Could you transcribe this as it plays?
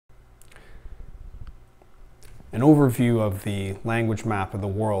An overview of the language map of the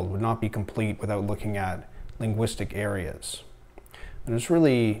world would not be complete without looking at linguistic areas. And there's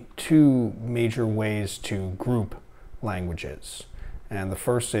really two major ways to group languages. And the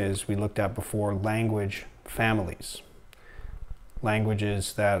first is, we looked at before, language families.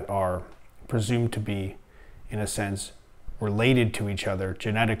 Languages that are presumed to be, in a sense, related to each other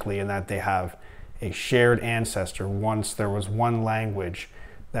genetically, in that they have a shared ancestor. Once there was one language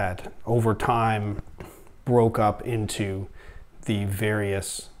that over time broke up into the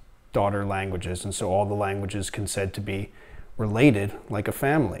various daughter languages, and so all the languages can said to be related like a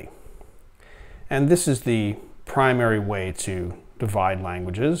family. And this is the primary way to divide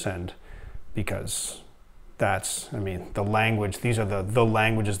languages, and because that's, the language, these are the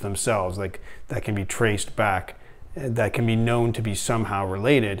languages themselves, like that can be traced back, that can be known to be somehow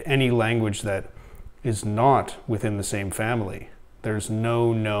related. Any language that is not within the same family, there's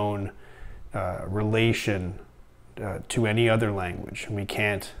no known relation to any other language. We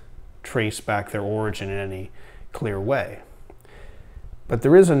can't trace back their origin in any clear way. But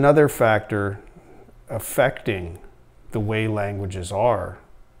there is another factor affecting the way languages are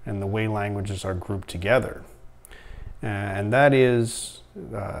and the way languages are grouped together. And that is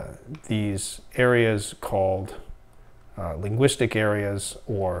these areas called linguistic areas,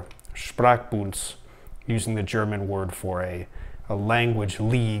 or Sprachbunds, using the German word for a language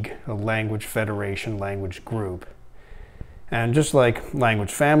league, a language federation, language group. And just like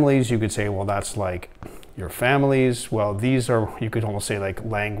language families, you could say, well, that's like your families. Well, these are, you could almost say, like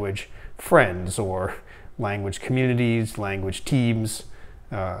language friends, or language communities, language teams,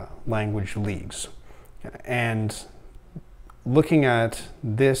 language leagues. And looking at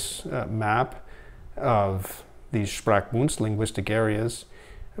this map of these Sprachbunds, linguistic areas,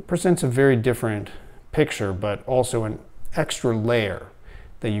 it presents a very different picture, but also an extra layer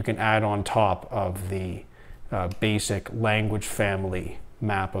that you can add on top of the basic language family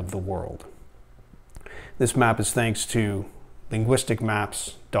map of the world. This map is thanks to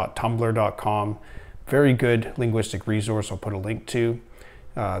linguisticmaps.tumblr.com. Very good linguistic resource I'll put a link to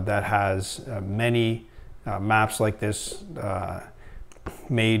that has many maps like this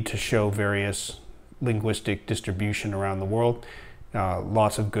made to show various linguistic distribution around the world.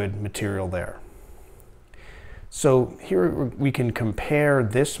 Lots of good material there. So here we can compare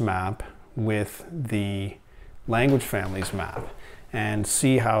this map with the language families map and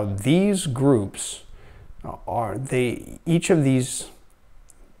see how these groups are, each of these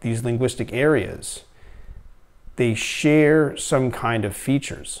linguistic areas, they share some kind of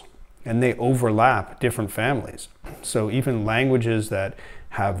features and they overlap different families. So even languages that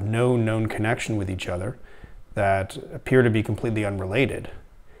have no known connection with each other, that appear to be completely unrelated,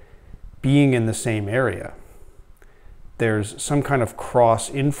 being in the same area, there's some kind of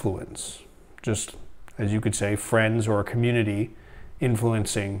cross-influence, just as you could say, friends or a community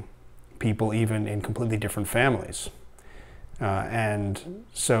influencing people even in completely different families. And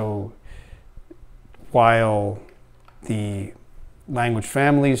so while the language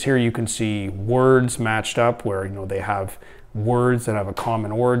families, here you can see words matched up where they have words that have a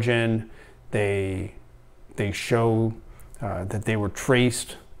common origin. They show that they were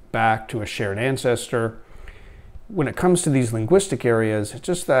traced back to a shared ancestor. When it comes to these linguistic areas, it's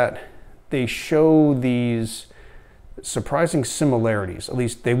just that they show these surprising similarities. At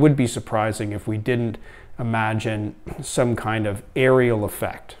least they would be surprising if we didn't imagine some kind of aerial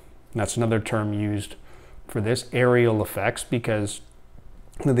effect. And that's another term used for this, aerial effects, because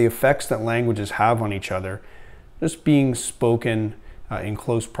the effects that languages have on each other, just being spoken in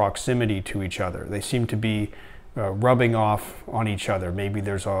close proximity to each other. They seem to be rubbing off on each other. Maybe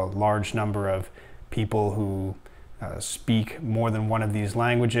there's a large number of people who speak more than one of these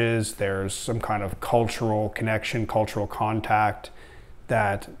languages. There's some kind of cultural connection, cultural contact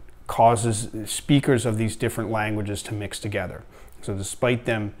that causes speakers of these different languages to mix together. So despite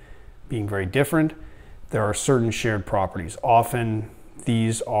them being very different, there are certain shared properties. Often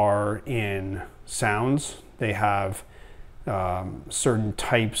these are in sounds. They have certain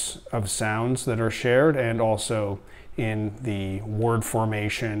types of sounds that are shared, and also in the word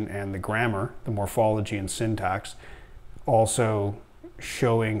formation and the grammar, the morphology and syntax, also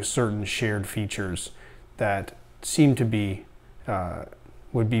showing certain shared features that seem to be,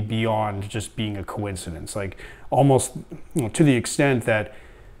 would be beyond just being a coincidence. Like almost, to the extent that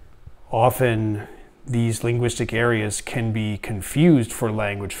often these linguistic areas can be confused for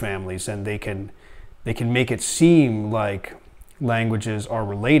language families, and they can make it seem like languages are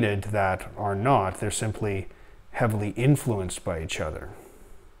related that are not. They're simply heavily influenced by each other.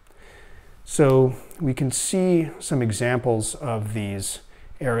 So we can see some examples of these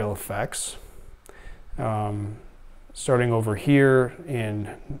aerial effects. Starting over here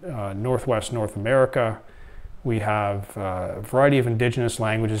in northwest North America, we have a variety of indigenous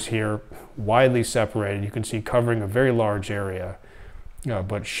languages here, widely separated. You can see covering a very large area,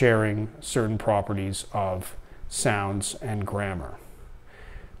 but sharing certain properties of sounds and grammar.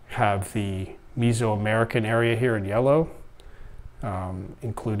 Have the Mesoamerican area here in yellow,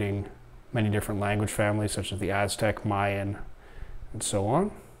 including many different language families such as the Aztec, Mayan, and so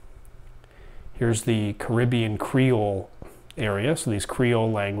on. Here's the Caribbean Creole area, so these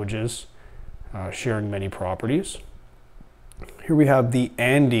Creole languages sharing many properties. Here we have the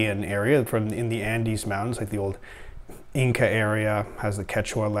Andean area in the Andes Mountains, like the old Inca area has the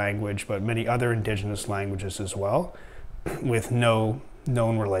Quechua language, but many other indigenous languages as well, with no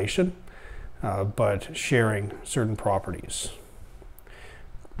known relation, but sharing certain properties.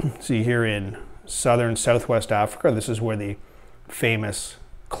 See here in southern Southwest Africa, this is where the famous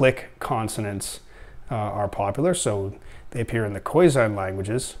click consonants are popular. So they appear in the Khoisan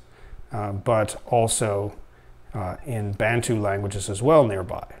languages, but also in Bantu languages as well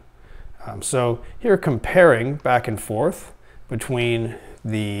nearby. So here comparing back and forth between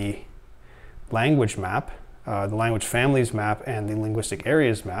the language map, the language families map, and the linguistic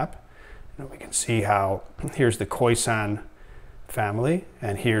areas map. We can see how here's the Khoisan family,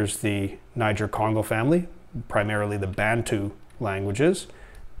 and here's the Niger-Congo family, primarily the Bantu languages.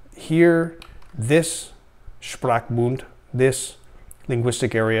 Here, this Sprachbund, this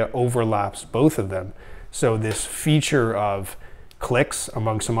linguistic area overlaps both of them. So this feature of clicks,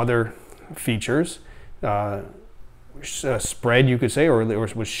 among some other features, spread, you could say, or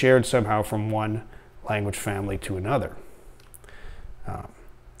was shared somehow from one language family to another.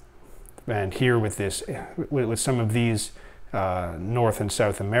 And here with this, with some of these North and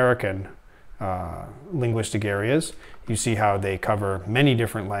South American linguistic areas, you see how they cover many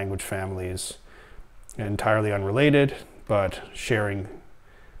different language families, entirely unrelated, but sharing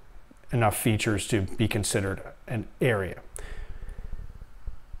enough features to be considered an area.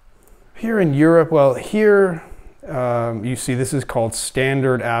 Here in Europe, well, here you see this is called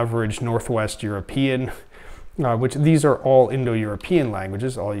Standard Average Northwest European, which these are all Indo-European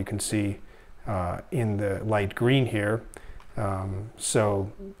languages, all you can see in the light green here.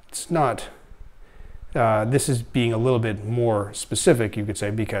 So it's not, this is being a little bit more specific, you could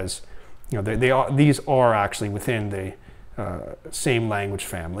say, because these are actually within the same language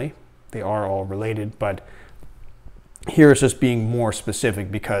family. They are all related, but here it's just being more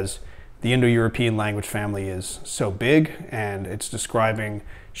specific because the Indo-European language family is so big and it's describing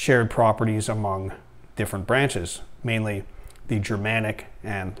shared properties among different branches, mainly the Germanic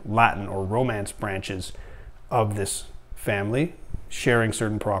and Latin or Romance branches of this family, sharing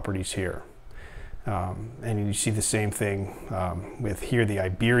certain properties here. And you see the same thing with here the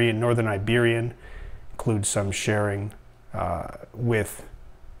Iberian, Northern Iberian includes some sharing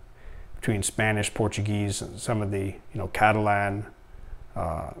between Spanish, Portuguese, and some of the Catalan,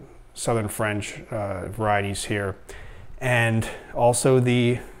 Southern French varieties here, and also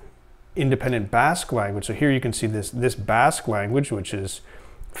the independent Basque language. So here you can see this Basque language, which is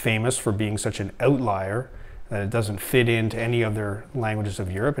famous for being such an outlier that it doesn't fit into any other languages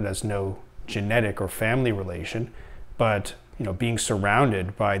of Europe. It has no genetic or family relation, but being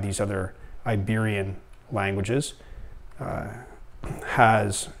surrounded by these other Iberian languages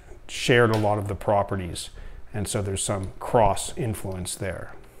has shared a lot of the properties, and so there's some cross influence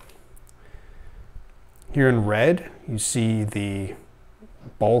there. Here in red, you see the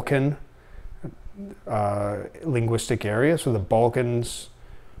Balkan linguistic area. So the Balkans,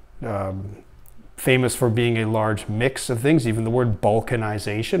 famous for being a large mix of things, even the word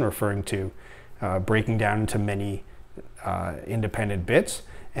balkanization referring to breaking down into many independent bits.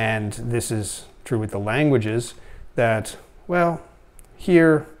 And this is true with the languages that, well,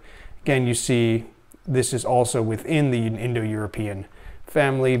 here again you see this is also within the Indo-European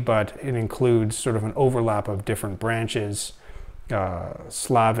family, but it includes sort of an overlap of different branches,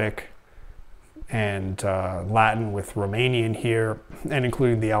 Slavic and Latin with Romanian here, and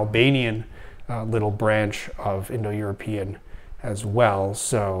including the Albanian little branch of Indo-European as well.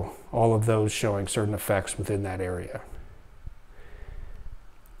 So all of those showing certain effects within that area.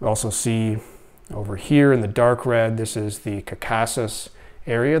 We also see over here in the dark red, this is the Caucasus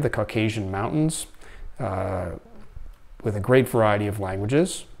area, the Caucasian Mountains, with a great variety of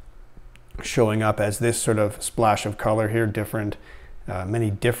languages showing up as this sort of splash of color here, many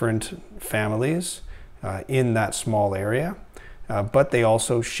different families in that small area, but they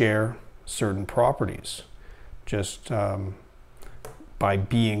also share certain properties just by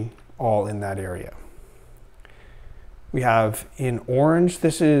being all in that area. We have in orange,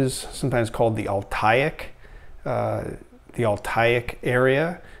 this is sometimes called the Altaic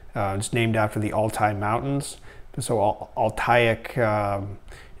area. It's named after the Altai Mountains. So Altaic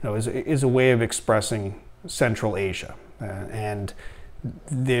is a way of expressing Central Asia. And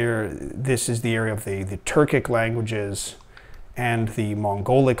this is the area of the Turkic languages and the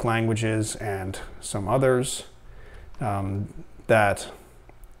Mongolic languages and some others that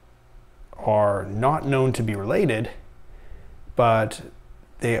are not known to be related, but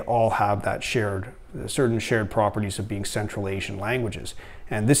they all have that certain shared properties of being Central Asian languages.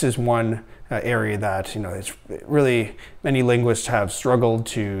 And this is one area that, it's really, many linguists have struggled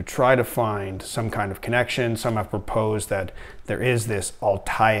to try to find some kind of connection. Some have proposed that there is this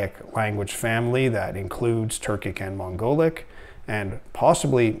Altaic language family that includes Turkic and Mongolic, and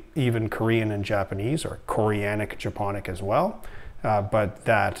possibly even Korean and Japanese, or Koreanic, Japonic as well. But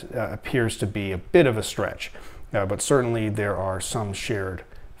that appears to be a bit of a stretch. But certainly there are some shared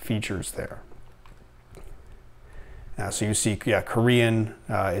features there. So you see, Korean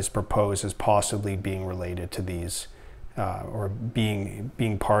is proposed as possibly being related to these, or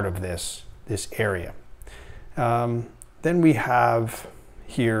being part of this area. Then we have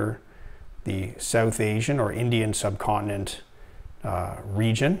here the South Asian or Indian subcontinent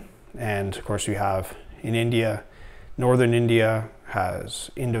region, and of course we have in India, northern India has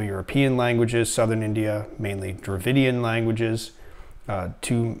Indo-European languages, southern India mainly Dravidian languages,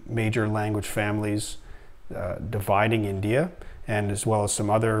 two major language families dividing India, and as well as some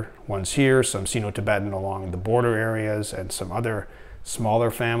other ones here, some Sino-Tibetan along the border areas and some other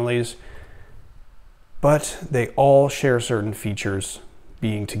smaller families. But they all share certain features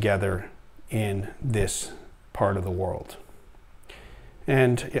being together in this part of the world.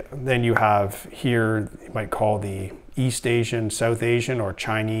 And then you have here, you might call the East Asian, South Asian, or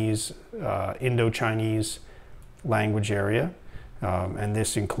Chinese, Indo-Chinese language area. And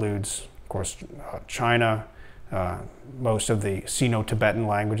this includes, of course, China, most of the Sino-Tibetan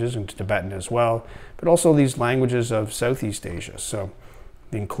languages, and Tibetan as well, but also these languages of Southeast Asia. So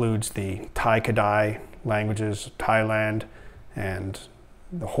it includes the Tai-Kadai languages, Thailand, and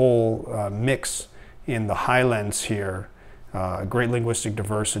the whole mix in the highlands here. Great linguistic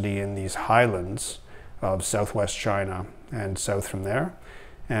diversity in these highlands of southwest China and south from there,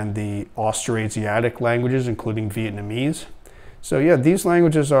 and the Austroasiatic languages, including Vietnamese. So yeah, these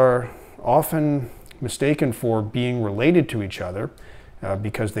languages are often mistaken for being related to each other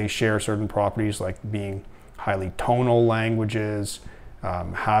because they share certain properties like being highly tonal languages,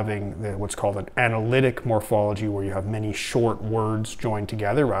 having what's called an analytic morphology, where you have many short words joined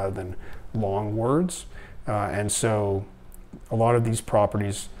together rather than long words. And so a lot of these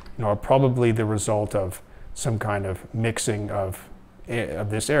properties are probably the result of some kind of mixing of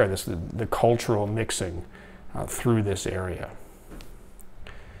this area, the cultural mixing through this area.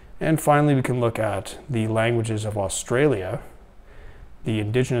 And finally, we can look at the languages of Australia. The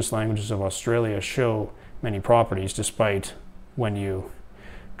indigenous languages of Australia show many properties, despite when you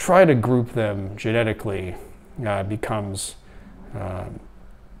try to group them genetically, becomes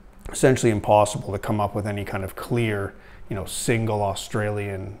essentially impossible to come up with any kind of clear, single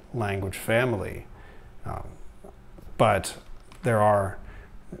Australian language family. But there are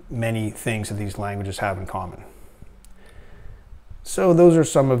many things that these languages have in common. So those are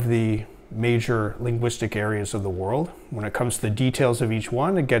some of the major linguistic areas of the world. When it comes to the details of each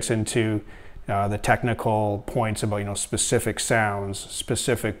one, it gets into the technical points about specific sounds,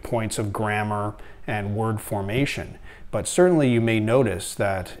 specific points of grammar and word formation. But certainly you may notice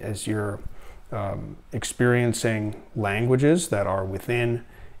that as you're experiencing languages that are within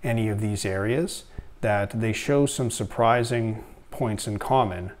any of these areas, that they show some surprising points in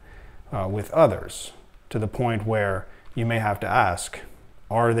common with others, to the point where you may have to ask,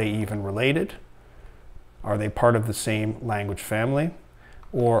 are they even related? Are they part of the same language family?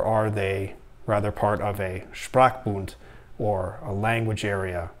 Or are they rather part of a Sprachbund, or a language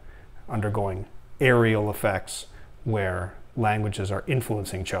area undergoing areal effects where languages are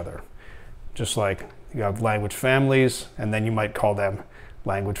influencing each other? Just like you have language families, and then you might call them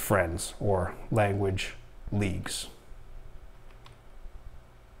language friends or language leagues.